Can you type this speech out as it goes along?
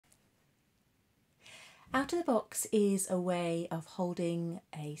Out of the Box is a way of holding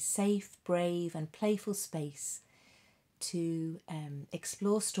a safe, brave and playful space to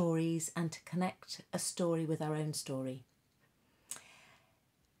explore stories and to connect a story with our own story.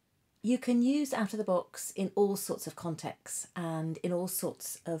 You can use Out of the Box in all sorts of contexts and in all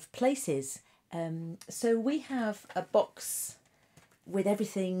sorts of places. So we have a box with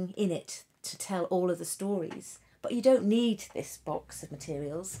everything in it to tell all of the stories, but you don't need this box of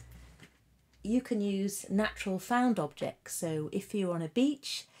materials. You can use natural found objects. So if you're on a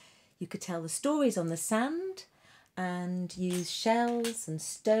beach, you could tell the stories on the sand and use shells and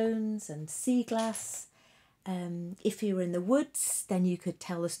stones and sea glass. If you were in the woods, then you could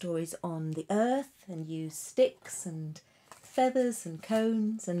tell the stories on the earth and use sticks and feathers and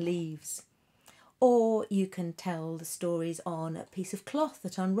cones and leaves. Or you can tell the stories on a piece of cloth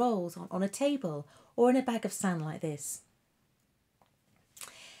that unrolls on a table or in a bag of sand like this.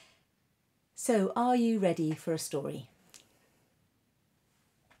 So, are you ready for a story?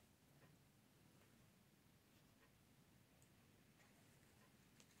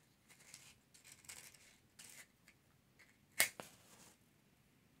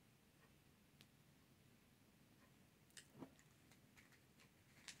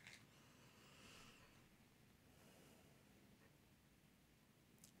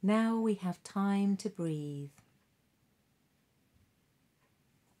 Now we have time to breathe.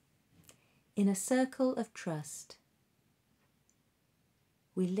 In a circle of trust,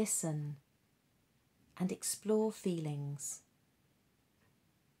 we listen and explore feelings.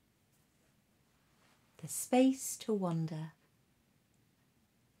 The space to wander.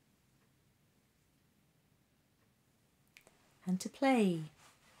 And to play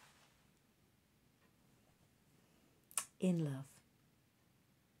in love.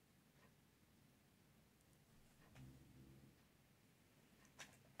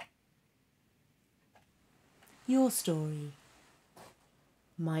 Your story,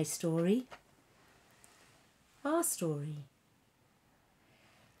 my story, our story.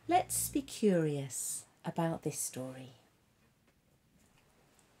 Let's be curious about this story.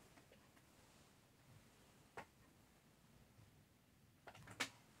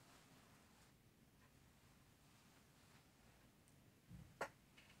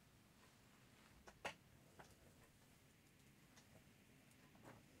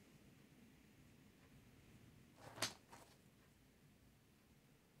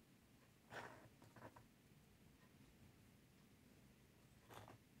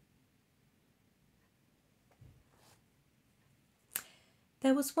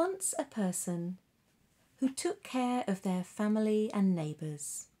 There was once a person who took care of their family and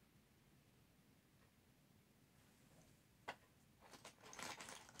neighbours.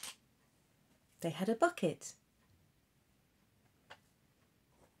 They had a bucket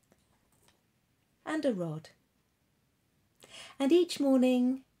and a rod, and each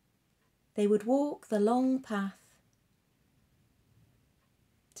morning they would walk the long path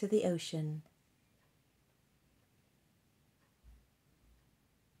to the ocean.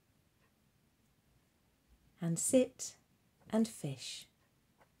 And sit and fish.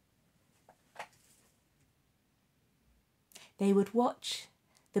 They would watch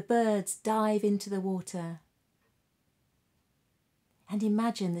the birds dive into the water and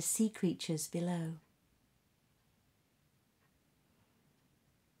imagine the sea creatures below.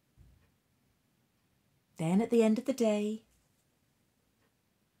 Then at the end of the day,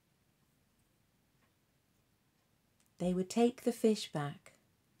 they would take the fish back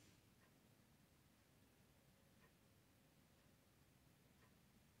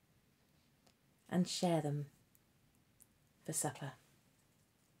and share them for supper.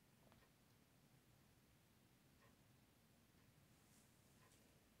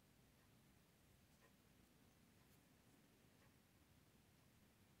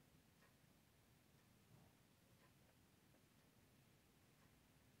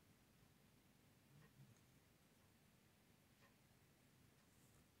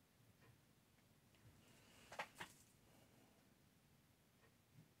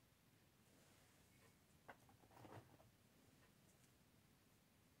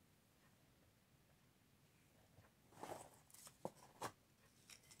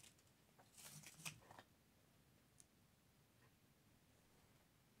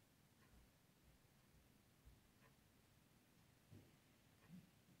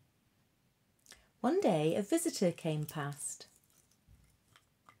 One day a visitor came past.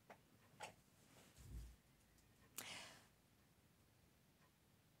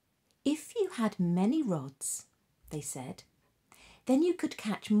 If you had many rods, they said, then you could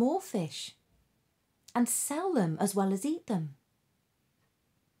catch more fish and sell them as well as eat them.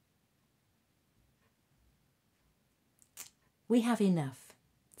 We have enough,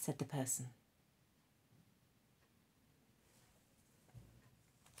 said the person.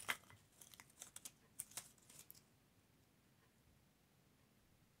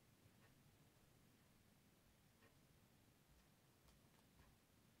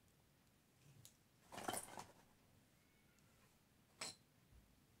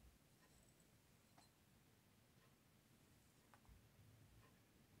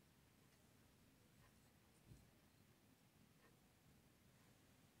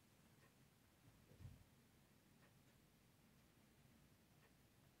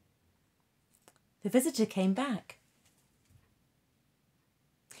 The visitor came back.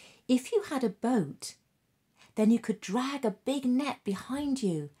 If you had a boat, then you could drag a big net behind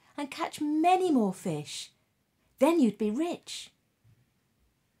you and catch many more fish. Then you'd be rich.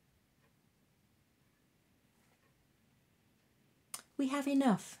 We have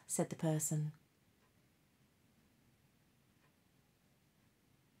enough, said the person.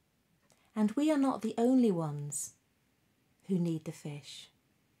 And we are not the only ones who need the fish.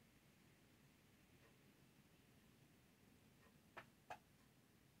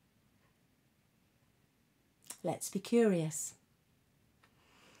 Let's be curious.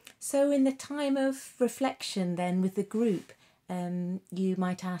 So in the time of reflection then with the group, you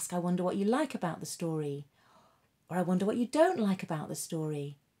might ask, I wonder what you like about the story, or I wonder what you don't like about the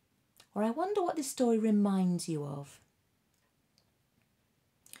story, or I wonder what this story reminds you of.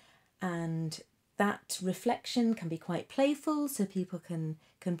 And that reflection can be quite playful, so people can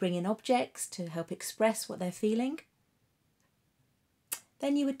bring in objects to help express what they're feeling.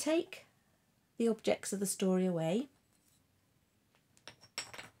 Then you would take the objects of the story away.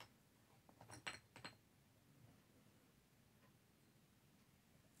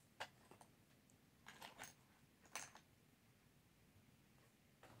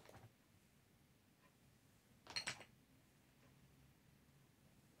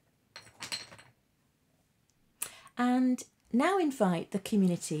 And now invite the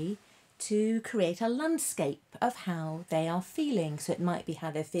community to create a landscape of how they are feeling. So it might be how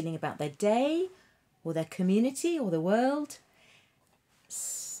they're feeling about their day or their community or the world.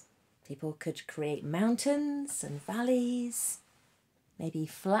 People could create mountains and valleys, maybe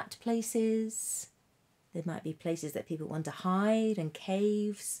flat places. There might be places that people want to hide and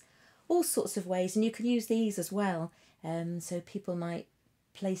caves, all sorts of ways. And you can use these as well. So people might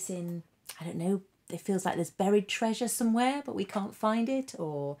place in, I don't know, it feels like there's buried treasure somewhere, but we can't find it.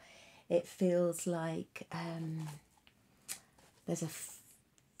 Or it feels like there's a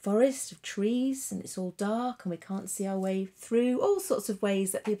forest of trees and it's all dark and we can't see our way through. All sorts of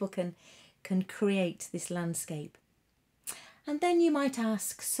ways that people can create this landscape. And then you might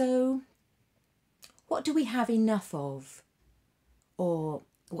ask, so what do we have enough of? Or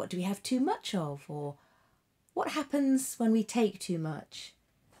what do we have too much of? Or what happens when we take too much?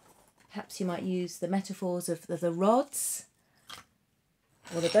 Perhaps you might use the metaphors of the rods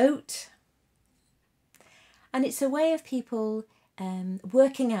or the boat. And it's a way of people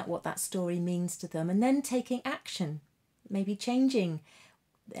working out what that story means to them and then taking action, maybe changing,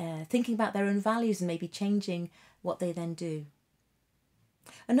 thinking about their own values and maybe changing what they then do.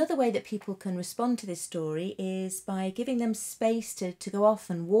 Another way that people can respond to this story is by giving them space to go off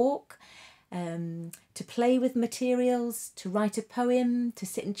and walk, to play with materials, to write a poem, to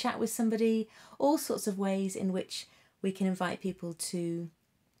sit and chat with somebody, all sorts of ways in which we can invite people to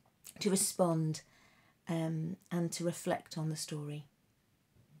respond and to reflect on the story.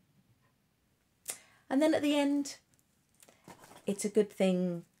 And then at the end, it's a good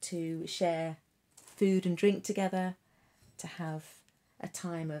thing to share food and drink together, to have a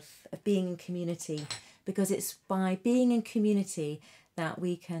time of being in community, because it's by being in community that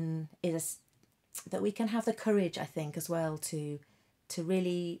we can have the courage, I think, as well to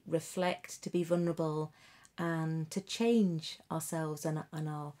really reflect, to be vulnerable and to change ourselves and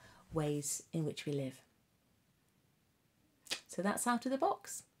our ways in which we live. So that's Out of the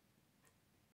Box.